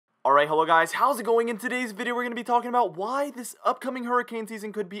Alright, hello guys, how's it going? In today's video, we're going to be talking about why this upcoming hurricane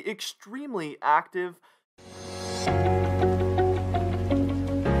season could be extremely active.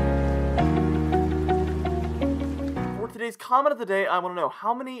 For today's comment of the day, I want to know,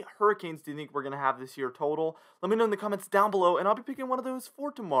 how many hurricanes do you think we're going to have this year total? Let me know in the comments down below, and I'll be picking one of those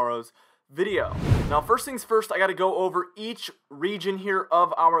for tomorrow's video. Now, first things first, I got to go over each region here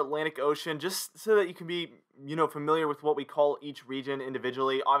of our Atlantic Ocean, just so that you can be familiar with what we call each region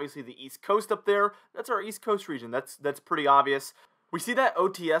individually. Obviously, the East Coast up there, that's our East Coast region. That's pretty obvious. We see that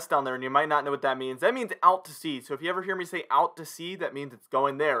OTS down there, and you might not know what that means. That means out to sea. So if you ever hear me say out to sea, that means it's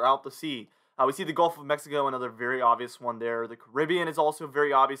going there, out to sea. We see the Gulf of Mexico, another very obvious one there. The Caribbean is also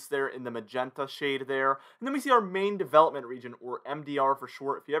very obvious there in the magenta shade there. And then we see our main development region, or MDR for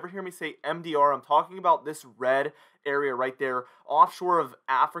short. If you ever hear me say MDR, I'm talking about this red area right there, offshore of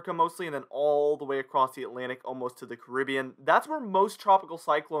Africa mostly, and then all the way across the Atlantic, almost to the Caribbean. That's where most tropical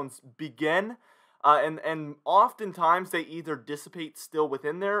cyclones begin. And oftentimes they either dissipate still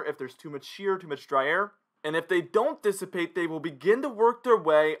within there if there's too much shear, too much dry air. And if they don't dissipate, they will begin to work their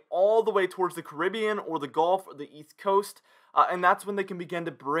way all the way towards the Caribbean or the Gulf or the East Coast. And that's when they can begin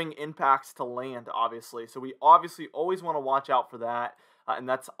to bring impacts to land, obviously. So we obviously always want to watch out for that. And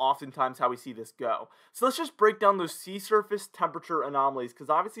that's oftentimes how we see this go. So let's just break down those sea surface temperature anomalies, because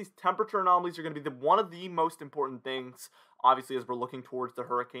obviously temperature anomalies are going to be one of the most important things, obviously, as we're looking towards the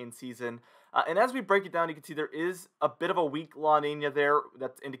hurricane season. And as we break it down, you can see there is a bit of a weak La Nina there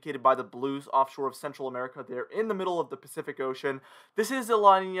that's indicated by the blues offshore of Central America there in the middle of the Pacific Ocean. This is a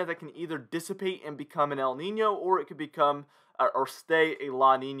La Nina that can either dissipate and become an El Nino, or it could become or stay a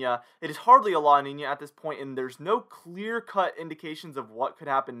La Nina. It is hardly a La Nina at this point, and there's no clear-cut indications of what could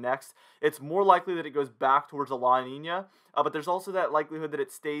happen next. It's more likely that it goes back towards a La Nina, but there's also that likelihood that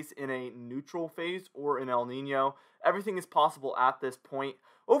it stays in a neutral phase or an El Nino. Everything is possible at this point.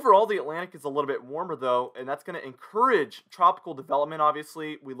 Overall, the Atlantic is a little bit warmer, though, and that's going to encourage tropical development,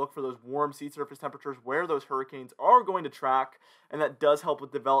 obviously. We look for those warm sea surface temperatures where those hurricanes are going to track, and that does help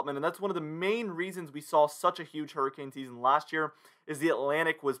with development. And that's one of the main reasons we saw such a huge hurricane season last year, is the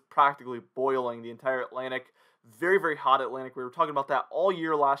Atlantic was practically boiling, the entire Atlantic. Very, very hot Atlantic. We were talking about that all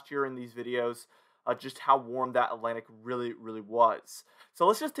year last year in these videos, just how warm that Atlantic really, really was. So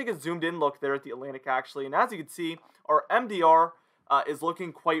let's just take a zoomed-in look there at the Atlantic, actually. And as you can see, our MDR is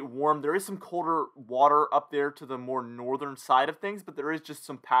looking quite warm. There is some colder water up there to the more northern side of things, but there is just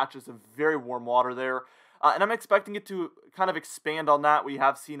some patches of very warm water there. And I'm expecting it to kind of expand on that. We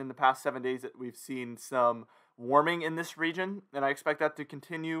have seen in the past 7 days that we've seen some warming in this region, and I expect that to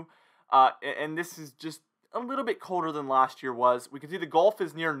continue. And this is just a little bit colder than last year was. We can see the Gulf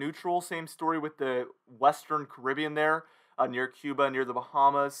is near neutral. Same story with the Western Caribbean there, near Cuba, near the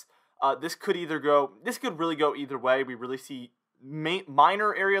Bahamas. This could really go either way. We really see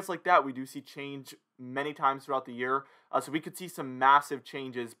minor areas like that. We do see change many times throughout the year. So we could see some massive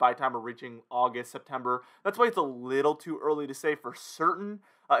changes by the time we're reaching August, September. That's why it's a little too early to say for certain,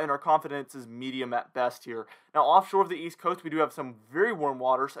 and our confidence is medium at best here. Now, offshore of the East Coast, we do have some very warm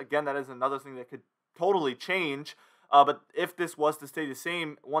waters. Again, that is another thing that could totally change. But if this was to stay the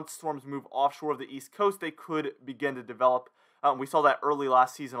same, once storms move offshore of the East Coast, they could begin to develop. We saw that early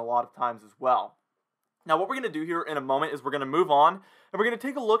last season a lot of times as well. Now, what we're going to do here in a moment is we're going to move on, and we're going to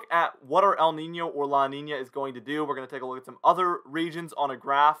take a look at what our El Nino or La Nina is going to do. We're going to take a look at some other regions on a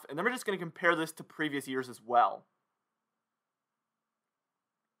graph, and then we're just going to compare this to previous years as well.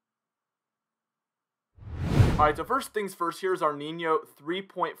 Alright, so first things first, here's our Nino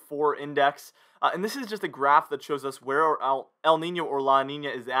 3.4 index, and this is just a graph that shows us where our El Nino or La Nina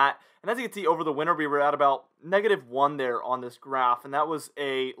is at. And as you can see, over the winter, we were at about -1 there on this graph, and that was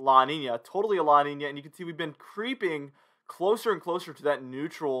a La Nina, totally a La Nina, and you can see we've been creeping closer and closer to that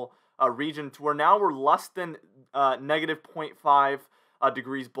neutral region, to where now we're less than -0.5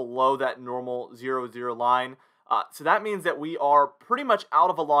 degrees below that normal 0 line. So that means that we are pretty much out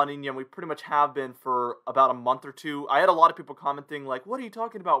of a La Nina, and we pretty much have been for about a month or two. I had a lot of people commenting like, what are you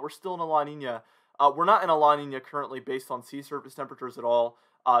talking about? We're still in a La Nina. We're not in a La Nina currently based on sea surface temperatures at all.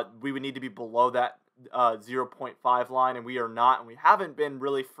 We would need to be below that 0.5 line, and we are not, and we haven't been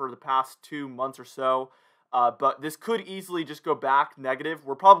really for the past 2 months or so. But this could easily just go back negative.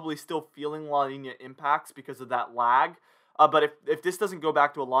 We're probably still feeling La Nina impacts because of that lag. But if this doesn't go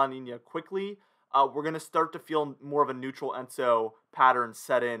back to a La Nina quickly, we're going to start to feel more of a neutral ENSO pattern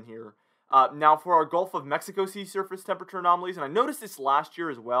set in here. Now, for our Gulf of Mexico sea surface temperature anomalies, and I noticed this last year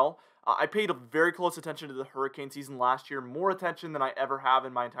as well, I paid very close attention to the hurricane season last year, more attention than I ever have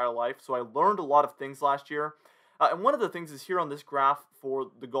in my entire life, so I learned a lot of things last year. And one of the things is here on this graph for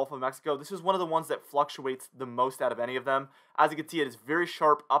the Gulf of Mexico, this is one of the ones that fluctuates the most out of any of them. As you can see, it is very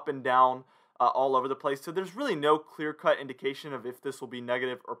sharp up and down all over the place. So there's really no clear-cut indication of if this will be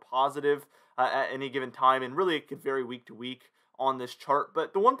negative or positive at any given time. And really, it could vary week to week on this chart.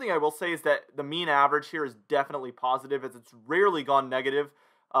 But the one thing I will say is that the mean average here is definitely positive, as it's rarely gone negative.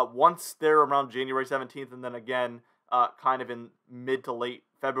 Once there around January 17th, and then again kind of in mid to late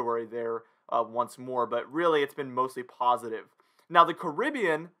February there once more. But really, it's been mostly positive. Now, the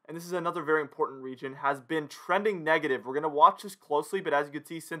Caribbean, and this is another very important region, has been trending negative. We're going to watch this closely, but as you can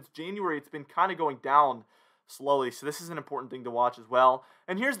see, since January, it's been kind of going down slowly. So this is an important thing to watch as well.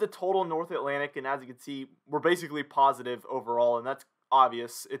 And here's the total North Atlantic, and as you can see, we're basically positive overall, and that's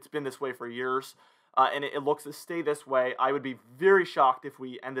obvious. It's been this way for years, and it looks to stay this way. I would be very shocked if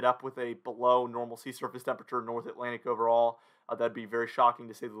we ended up with a below normal sea surface temperature North Atlantic overall. That'd be very shocking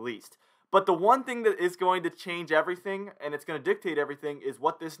to say the least. But the one thing that is going to change everything, and it's going to dictate everything, is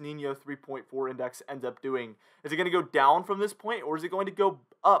what this Nino 3.4 index ends up doing. Is it going to go down from this point, or is it going to go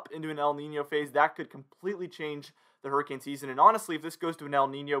up into an El Nino phase? That could completely change the hurricane season. And honestly, if this goes to an El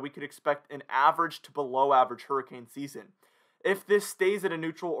Nino, we could expect an average to below average hurricane season. If this stays at a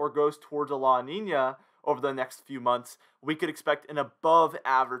neutral or goes towards a La Nina over the next few months, we could expect an above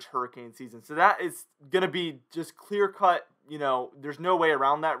average hurricane season. So that is going to be just clear cut. You know, there's no way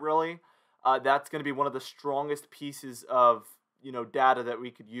around that really. That's going to be one of the strongest pieces of, data that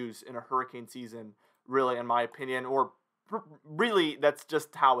we could use in a hurricane season, really, in my opinion. Or really, that's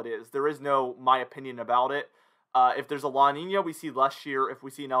just how it is. There is no my opinion about it. If there's a La Nina, we see less shear. If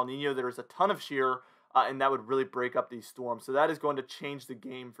we see an El Nino, there's a ton of shear, and that would really break up these storms. So that is going to change the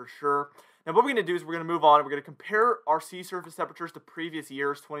game for sure. Now, what we're going to do is we're going to move on. We're going to compare our sea surface temperatures to previous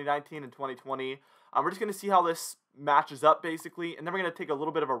years, 2019 and 2020. We're just going to see how this matches up, basically, and then we're going to take a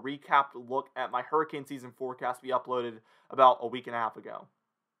little bit of a recap look at my hurricane season forecast we uploaded about a week and a half ago.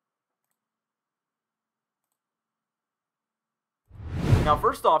 Now,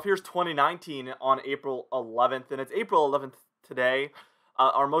 first off, here's 2019 on April 11th, and it's April 11th today.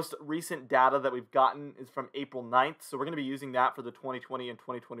 Our most recent data that we've gotten is from April 9th, so we're going to be using that for the 2020 and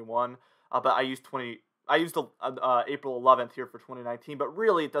 2021. But I used April 11th here for 2019, but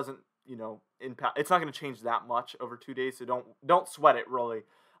really it doesn't impact. It's not going to change that much over 2 days, so don't sweat it really.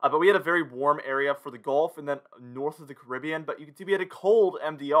 But we had a very warm area for the Gulf and then north of the Caribbean. But you can see we had a cold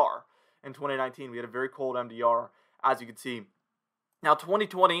MDR in 2019. We had a very cold MDR, as you can see. Now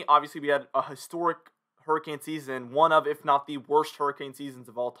 2020, obviously we had a historic hurricane season, one of, if not the worst hurricane seasons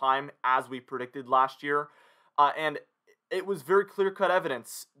of all time, as we predicted last year. And it was very clear-cut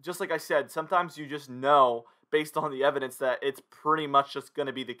evidence. Just like I said, sometimes you just know based on the evidence that it's pretty much just going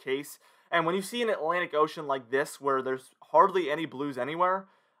to be the case. And when you see an Atlantic Ocean like this, where there's hardly any blues anywhere,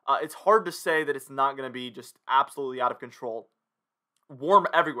 it's hard to say that it's not going to be just absolutely out of control. Warm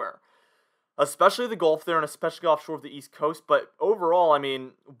everywhere, especially the Gulf there and especially offshore of the East Coast. But overall, I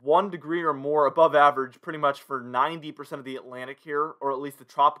mean, 1 degree or more above average pretty much for 90% of the Atlantic here, or at least the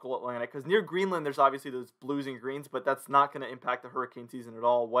tropical Atlantic. Because near Greenland, there's obviously those blues and greens, but that's not going to impact the hurricane season at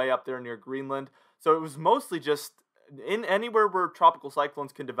all, way up there near Greenland. So it was mostly just in anywhere where tropical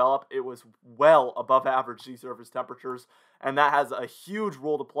cyclones can develop, it was well above average sea surface temperatures. And that has a huge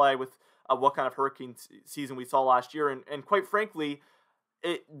role to play with what kind of hurricane season we saw last year. And quite frankly,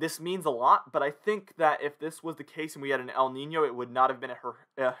 this means a lot, but I think that if this was the case and we had an El Nino, it would not have been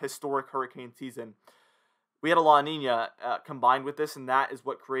a historic hurricane season. We had a La Nina combined with this, and that is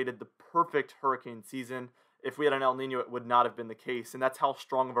what created the perfect hurricane season. If we had an El Nino, it would not have been the case, and that's how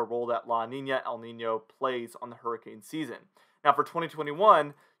strong of a role that La Nina, El Nino plays on the hurricane season. Now, for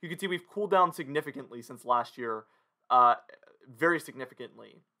 2021, you can see we've cooled down significantly since last year, very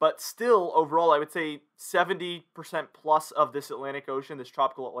significantly. But still, overall, I would say 70% plus of this Atlantic Ocean, this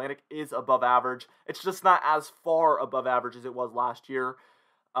tropical Atlantic, is above average. It's just not as far above average as it was last year.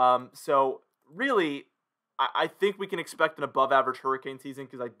 So really, I think we can expect an above average hurricane season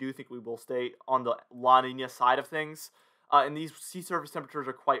because I do think we will stay on the La Nina side of things. And these sea surface temperatures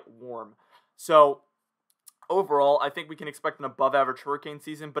are quite warm. So overall, I think we can expect an above average hurricane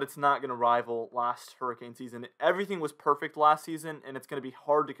season, but it's not going to rival last hurricane season. Everything was perfect last season, and it's going to be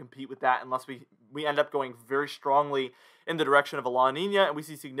hard to compete with that unless we end up going very strongly in the direction of a La Nina and we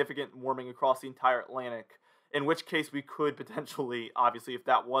see significant warming across the entire Atlantic, in which case we could potentially, obviously, if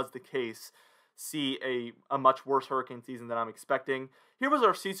that was the case, see a much worse hurricane season than I'm expecting. Here was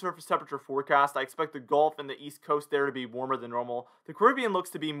our sea surface temperature forecast. I expect the Gulf and the East Coast there to be warmer than normal. The Caribbean looks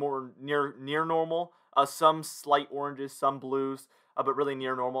to be more near normal. Some slight oranges, some blues, but really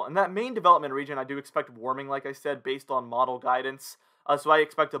near normal. And that main development region, I do expect warming, like I said, based on model guidance. So I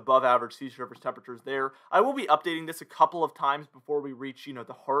expect above average sea surface temperatures there. I will be updating this a couple of times before we reach,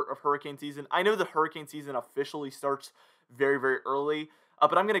 the heart of hurricane season. I know the hurricane season officially starts very, very early,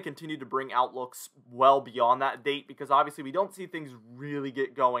 but I'm going to continue to bring outlooks well beyond that date because obviously we don't see things really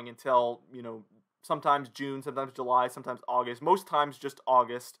get going until, sometimes June, sometimes July, sometimes August. Most times just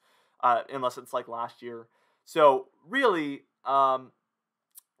August, unless it's like last year. So really, I'm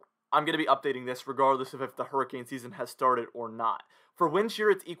going to be updating this regardless of if the hurricane season has started or not. For wind shear,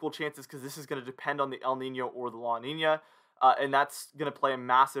 it's equal chances because this is going to depend on the El Nino or the La Nina, and that's going to play a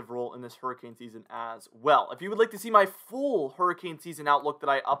massive role in this hurricane season as well. If you would like to see my full hurricane season outlook that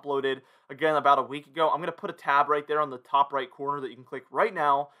I uploaded, again, about a week ago, I'm going to put a tab right there on the top right corner that you can click right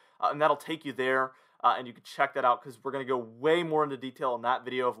now, and that'll take you there, and you can check that out because we're going to go way more into detail in that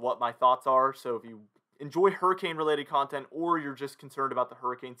video of what my thoughts are. So if you enjoy hurricane-related content, or you're just concerned about the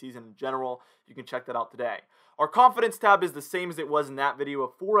hurricane season in general, you can check that out today. Our confidence tab is the same as it was in that video, a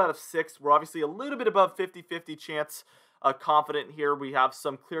 4 out of 6. We're obviously a little bit above 50-50 chance confident here. We have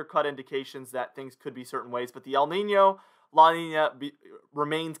some clear-cut indications that things could be certain ways, but the El Nino, La Nina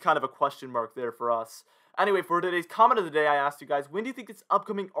remains kind of a question mark there for us. Anyway, for today's comment of the day, I asked you guys, when do you think this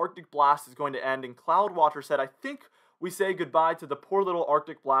upcoming Arctic blast is going to end? And Cloudwatcher said, I think we say goodbye to the poor little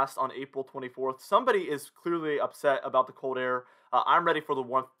Arctic blast on April 24th. Somebody is clearly upset about the cold air. I'm ready for the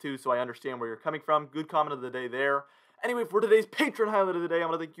warmth too, so I understand where you're coming from. Good comment of the day there. Anyway, for today's patron highlight of the day, I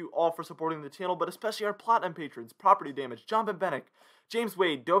want to thank you all for supporting the channel, but especially our platinum patrons: Property Damage, John Benbenick, James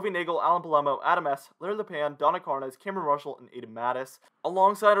Wade, Dovey Nagel, Alan Palermo, Adam S., Larry LePan, Donna Carnes, Cameron Marshall, and Ada Mattis.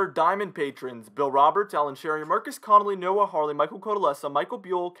 Alongside our diamond patrons: Bill Roberts, Alan Sherry, Marcus Connolly, Noah Harley, Michael Codalessa, Michael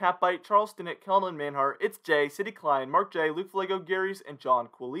Buell, Catbite, Charles Stinnett, Kellen Manhart, It's Jay, City Klein, Mark J, Luke Flego, Garys, and John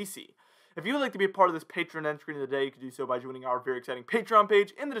Quilisi. If you would like to be a part of this patron entry of the day, you can do so by joining our very exciting Patreon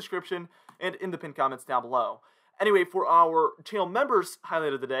page in the description and in the pinned comments down below. Anyway, for our channel members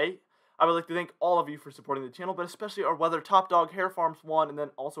highlight of the day, I would like to thank all of you for supporting the channel, but especially our Weather Top Dog, Hair Farms 1, and then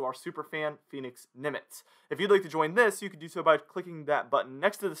also our super fan, Phoenix Nimitz. If you'd like to join this, you can do so by clicking that button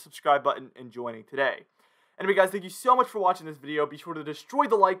next to the subscribe button and joining today. Anyway, guys, thank you so much for watching this video. Be sure to destroy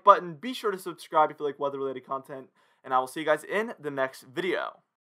the like button. Be sure to subscribe if you like weather-related content, and I will see you guys in the next video.